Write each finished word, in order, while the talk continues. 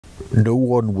No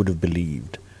one would have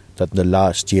believed that in the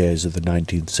last years of the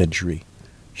 19th century,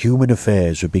 human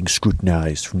affairs were being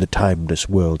scrutinized from the timeless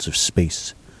worlds of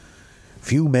space.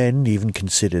 Few men even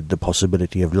considered the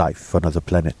possibility of life on other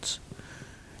planets.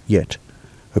 Yet,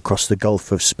 across the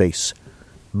gulf of space,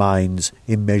 minds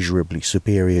immeasurably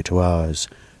superior to ours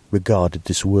regarded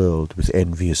this world with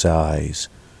envious eyes,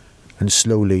 and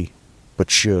slowly but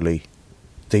surely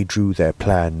they drew their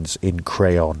plans in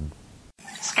crayon.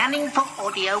 Scanning for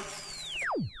audio.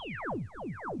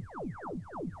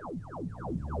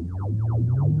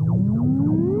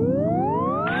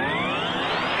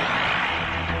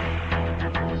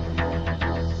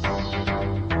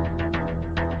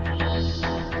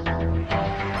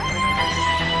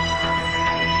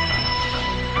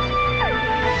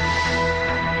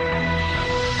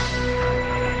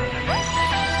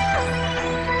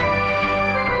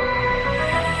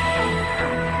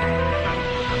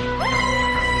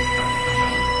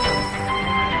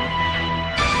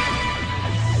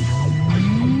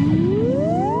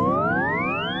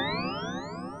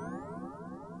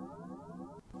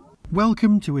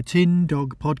 Welcome to a Tin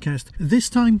Dog podcast, this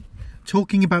time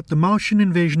talking about the Martian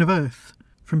Invasion of Earth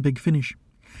from Big Finish.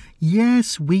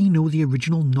 Yes, we know the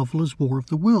original novel as War of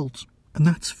the Worlds, and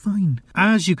that's fine.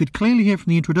 As you could clearly hear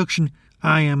from the introduction,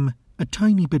 I am a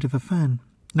tiny bit of a fan.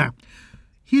 Now,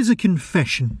 here's a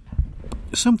confession,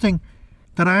 something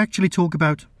that I actually talk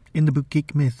about in the book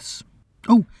Geek Myths.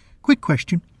 Oh, quick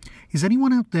question. Is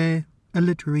anyone out there a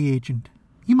literary agent?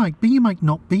 You might be, you might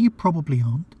not be, you probably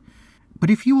aren't. But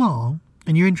if you are,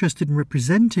 and you're interested in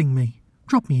representing me,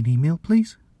 drop me an email,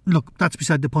 please. Look, that's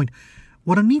beside the point.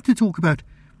 What I need to talk about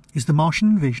is the Martian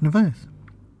Invasion of Earth.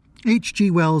 H.G.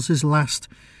 Wells' last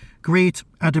great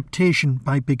adaptation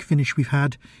by Big Finish. We've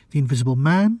had The Invisible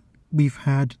Man, we've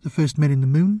had The First Men in the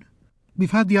Moon, we've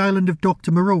had The Island of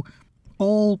Dr. Moreau,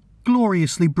 all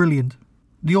gloriously brilliant.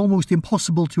 The almost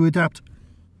impossible to adapt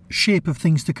shape of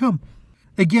things to come.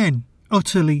 Again,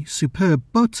 utterly superb,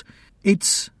 but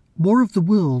it's War of the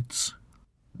Worlds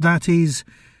that is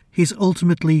his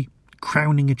ultimately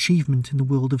crowning achievement in the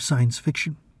world of science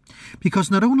fiction.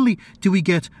 Because not only do we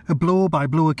get a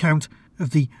blow-by-blow account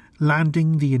of the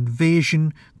landing, the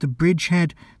invasion, the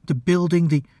bridgehead, the building,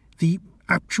 the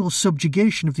actual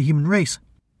subjugation of the human race,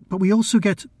 but we also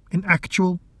get an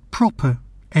actual, proper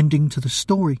ending to the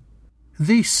story.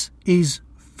 This is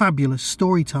fabulous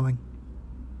storytelling.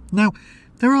 Now,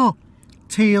 there are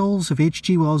tales of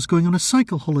H.G. Wells going on a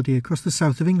cycle holiday across the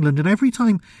south of England, and every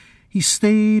time he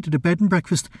stayed at a bed and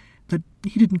breakfast that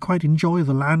he didn't quite enjoy,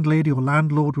 the landlady or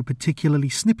landlord were particularly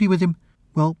snippy with him,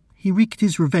 well, he wreaked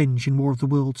his revenge in War of the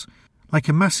Worlds, like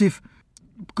a massive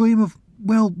game of,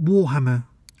 Warhammer,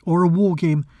 or a war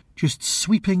game, just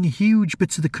sweeping huge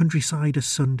bits of the countryside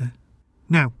asunder.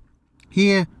 Now,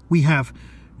 here we have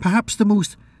perhaps the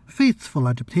most faithful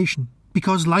adaptation,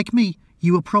 because, like me,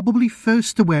 you were probably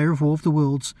first aware of War of the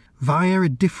Worlds via a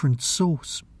different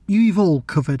source. You've all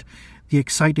covered the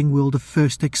exciting world of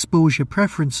first exposure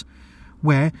preference,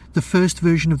 where the first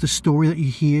version of the story that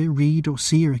you hear, read or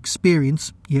see or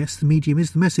experience, yes, the medium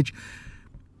is the message,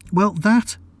 well,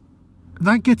 that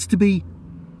gets to be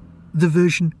the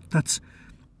version that's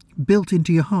built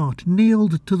into your heart,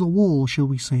 nailed to the wall, shall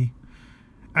we say.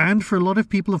 And for a lot of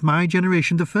people of my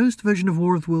generation, the first version of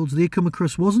War of the Worlds they come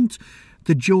across wasn't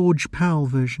the George Powell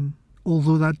version,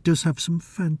 although that does have some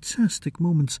fantastic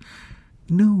moments.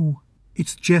 No,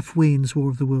 it's Jeff Wayne's War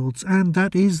of the Worlds, and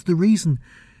that is the reason.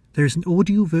 There's an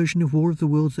audio version of War of the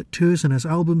Worlds that tours and has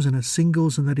albums and has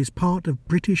singles, and that is part of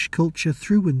British culture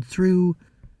through and through.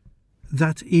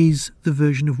 That is the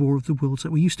version of War of the Worlds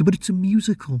that we're used to, but it's a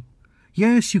musical.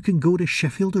 Yes, you can go to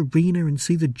Sheffield Arena and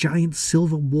see the giant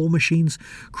silver war machines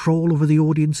crawl over the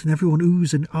audience and everyone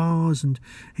oohs and ahs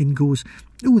and goes,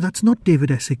 oh, that's not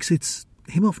David Essex, it's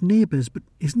him off Neighbours, but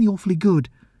isn't he awfully good?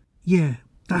 Yeah,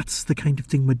 that's the kind of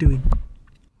thing we're doing.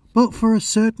 But for a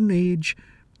certain age,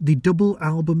 the double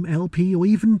album LP or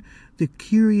even the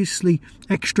curiously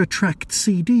extra tracked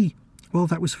CD, well,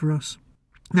 that was for us.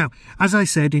 Now, as I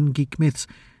said in Geek Myths,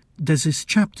 there's this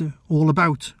chapter all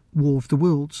about War of the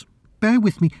Worlds. Bear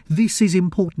with me, this is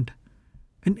important.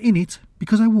 And in it,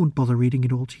 because I won't bother reading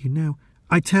it all to you now,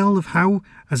 I tell of how,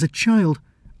 as a child,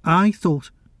 I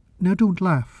thought, now don't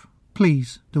laugh,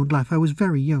 please don't laugh, I was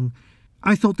very young,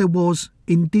 I thought there was,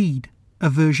 indeed,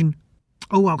 a version,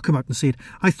 I'll come out and say it,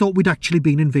 I thought we'd actually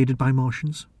been invaded by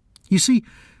Martians. You see,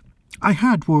 I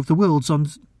had War of the Worlds on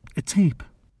a tape,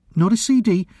 not a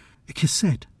CD, a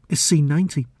cassette, a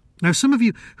C90. Now some of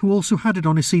you who also had it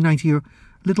on a C90 are a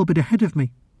little bit ahead of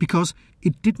me, because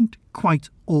it didn't quite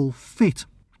all fit.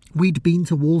 We'd been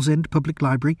to Wallsend Public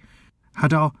Library,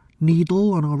 had our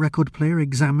needle on our record player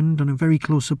examined on a very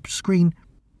close-up screen,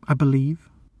 I believe.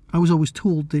 I was always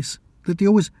told this, that they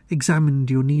always examined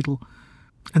your needle.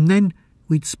 And then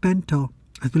we'd spent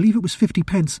I believe it was 50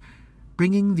 pence,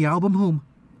 bringing the album home,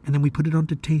 and then we put it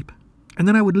onto tape. And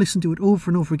then I would listen to it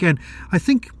over and over again. I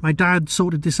think my dad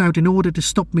sorted this out in order to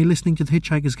stop me listening to The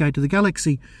Hitchhiker's Guide to the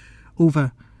Galaxy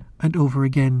over and over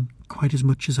again, quite as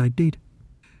much as I did.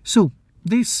 So,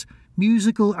 this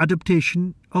musical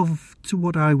adaptation to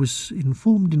what I was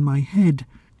informed in my head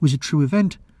was a true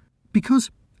event, because,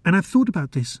 and I've thought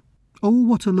about this, Oh,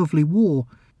 What a Lovely War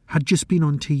had just been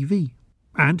on TV,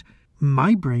 and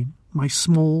my brain, my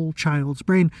small child's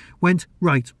brain, went,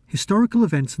 right, historical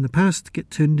events in the past get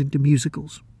turned into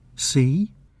musicals.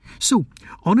 See? So,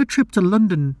 on a trip to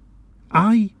London,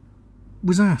 I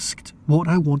was asked what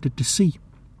I wanted to see.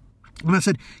 And I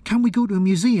said, can we go to a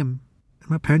museum?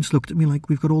 And my parents looked at me like,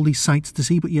 we've got all these sites to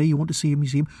see, but yeah, you want to see a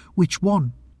museum? Which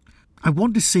one? I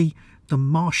want to see the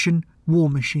Martian war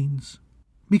machines.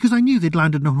 Because I knew they'd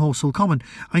landed on Horsell Common.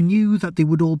 I knew that they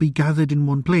would all be gathered in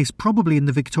one place, probably in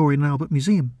the Victoria and Albert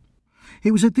Museum.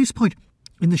 It was at this point,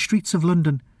 in the streets of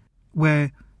London,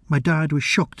 where my dad was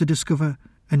shocked to discover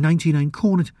a 99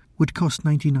 cornet would cost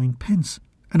 99 pence.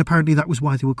 And apparently that was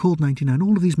why they were called 99.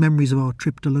 All of these memories of our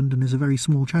trip to London as a very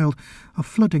small child are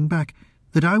flooding back,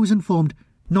 that I was informed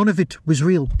none of it was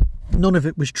real. None of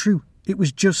it was true. It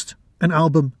was just an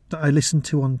album that I listened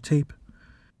to on tape.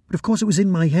 But of course it was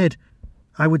in my head.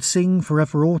 I would sing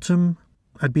Forever Autumn.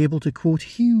 I'd be able to quote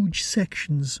huge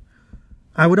sections.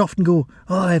 I would often go,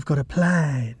 oh, I've got a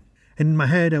plan. And in my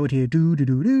head I would hear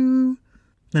do-do-do-do.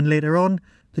 And later on,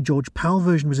 the George Powell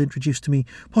version was introduced to me,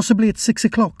 possibly at 6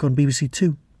 o'clock on BBC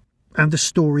Two. And the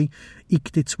story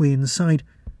eked its way inside.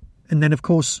 And then, of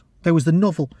course, there was the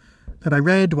novel that I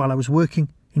read while I was working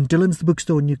in Dillon's the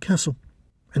Bookstore in Newcastle.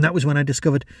 And that was when I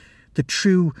discovered the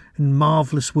true and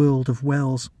marvellous world of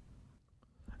Wells.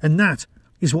 And that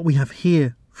is what we have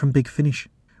here from Big Finish.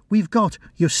 We've got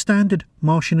your standard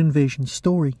Martian invasion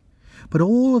story, but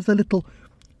all of the little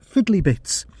fiddly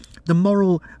bits, the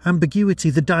moral ambiguity,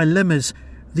 the dilemmas,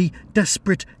 the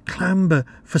desperate clamber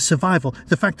for survival,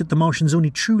 the fact that the Martians only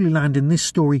truly land in this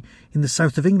story in the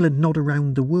south of England, not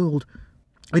around the world,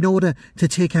 in order to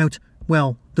take out,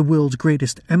 well, the world's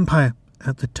greatest empire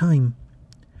at the time.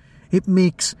 It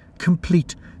makes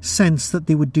complete sense that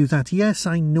they would do that. Yes,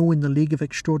 I know in the League of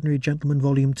Extraordinary Gentlemen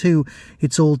Volume 2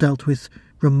 it's all dealt with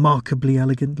remarkably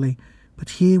elegantly, but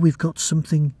here we've got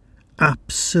something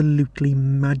absolutely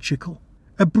magical.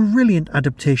 A brilliant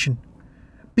adaptation.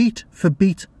 Beat for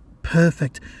beat,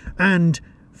 perfect. And,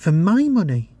 for my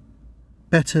money,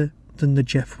 better than the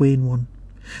Jeff Wayne one.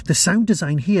 The sound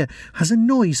design here has a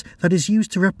noise that is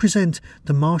used to represent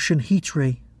the Martian heat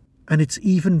ray, and it's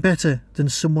even better than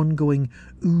someone going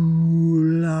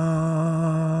ooh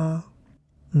la.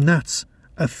 And that's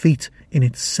a feat in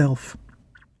itself.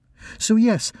 So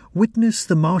yes, witness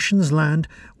the Martians land,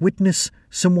 witness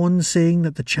someone saying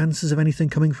that the chances of anything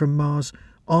coming from Mars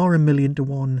are 1,000,000 to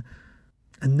 1,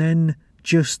 and then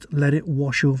just let it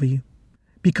wash over you.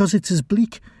 Because it's as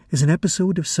bleak as an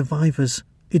episode of Survivors.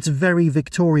 It's very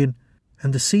Victorian,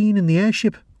 and the scene in the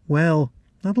airship, well,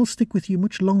 that'll stick with you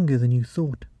much longer than you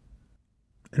thought.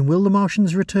 And will the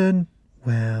Martians return?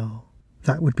 Well,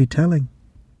 that would be telling.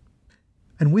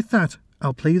 And with that,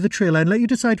 I'll play you the trailer and let you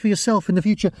decide for yourself in the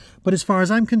future, but as far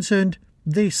as I'm concerned,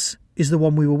 this is the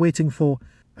one we were waiting for,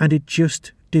 and it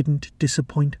just didn't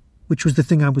disappoint, which was the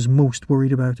thing I was most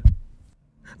worried about.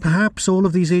 Perhaps all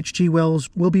of these H.G. Wells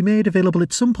will be made available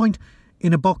at some point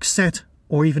in a box set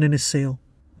or even in a sale.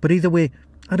 But either way,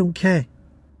 I don't care.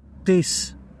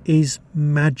 This is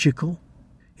magical.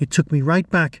 It took me right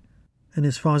back, and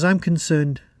as far as I'm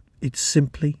concerned, it's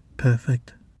simply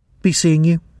perfect. Be seeing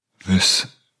you. This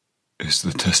is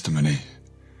the testimony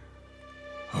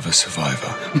of a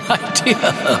survivor. My dear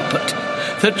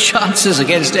Herbert, the chances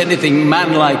against anything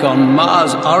manlike on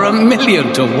Mars are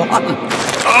 1,000,000 to 1.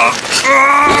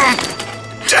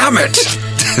 Damn it!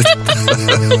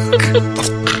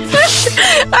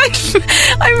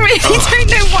 I really don't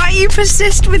know why you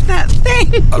persist with that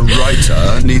thing. A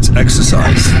writer needs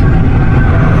exercise.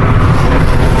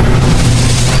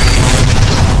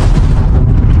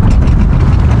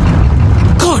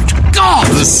 Good God!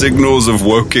 The signals of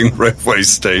Woking railway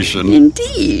station.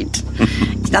 Indeed.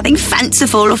 There's nothing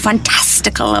fanciful or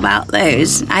fantastical about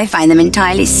those. I find them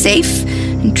entirely safe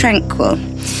and tranquil,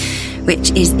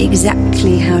 which is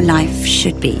exactly how life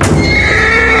should be.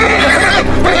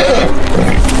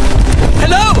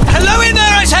 Hello? Hello in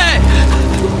there, I say!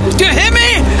 Do you hear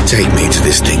me? Take me to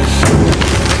this thing.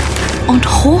 On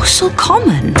Horsell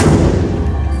Common.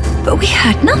 But we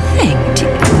heard nothing. Do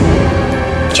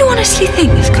you honestly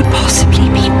think this could possibly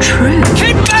be true?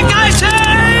 Keep back, I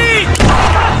say!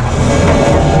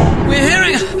 We're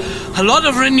hearing a lot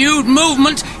of renewed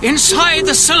movement inside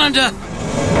the cylinder.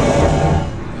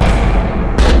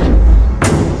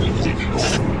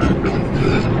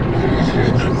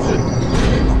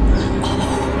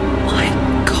 Oh my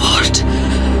God.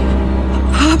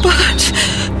 Herbert!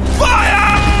 Fire!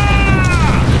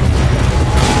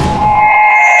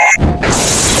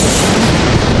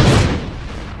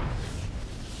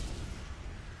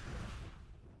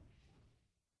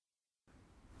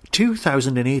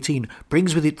 2018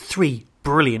 brings with it 3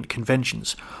 brilliant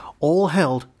conventions, all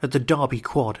held at the Derby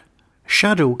Quad.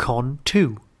 ShadowCon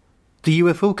 2, the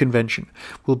UFO convention,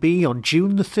 will be on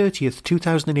June the 30th,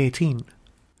 2018.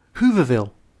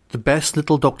 Hooverville, the best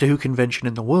little Doctor Who convention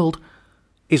in the world,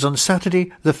 is on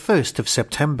Saturday the 1st of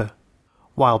September,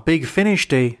 while Big Finish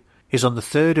Day is on the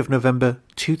 3rd of November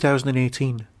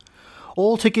 2018.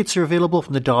 All tickets are available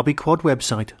from the Derby Quad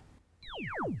website.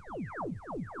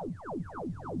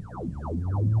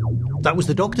 That was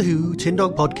the Doctor Who Tin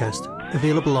Dog podcast,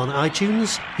 available on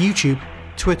iTunes, YouTube,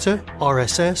 Twitter,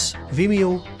 RSS,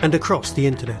 Vimeo, and across the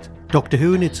internet. Doctor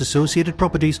Who and its associated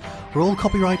properties are all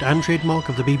copyright and trademark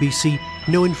of the BBC.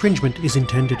 No infringement is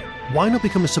intended. Why not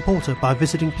become a supporter by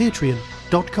visiting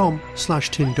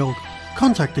patreon.com/tindog.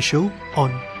 Contact the show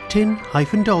on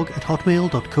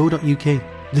tin-dog@hotmail.co.uk.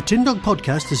 The Tin Dog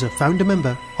podcast is a founder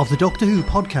member of the Doctor Who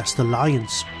Podcast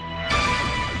Alliance.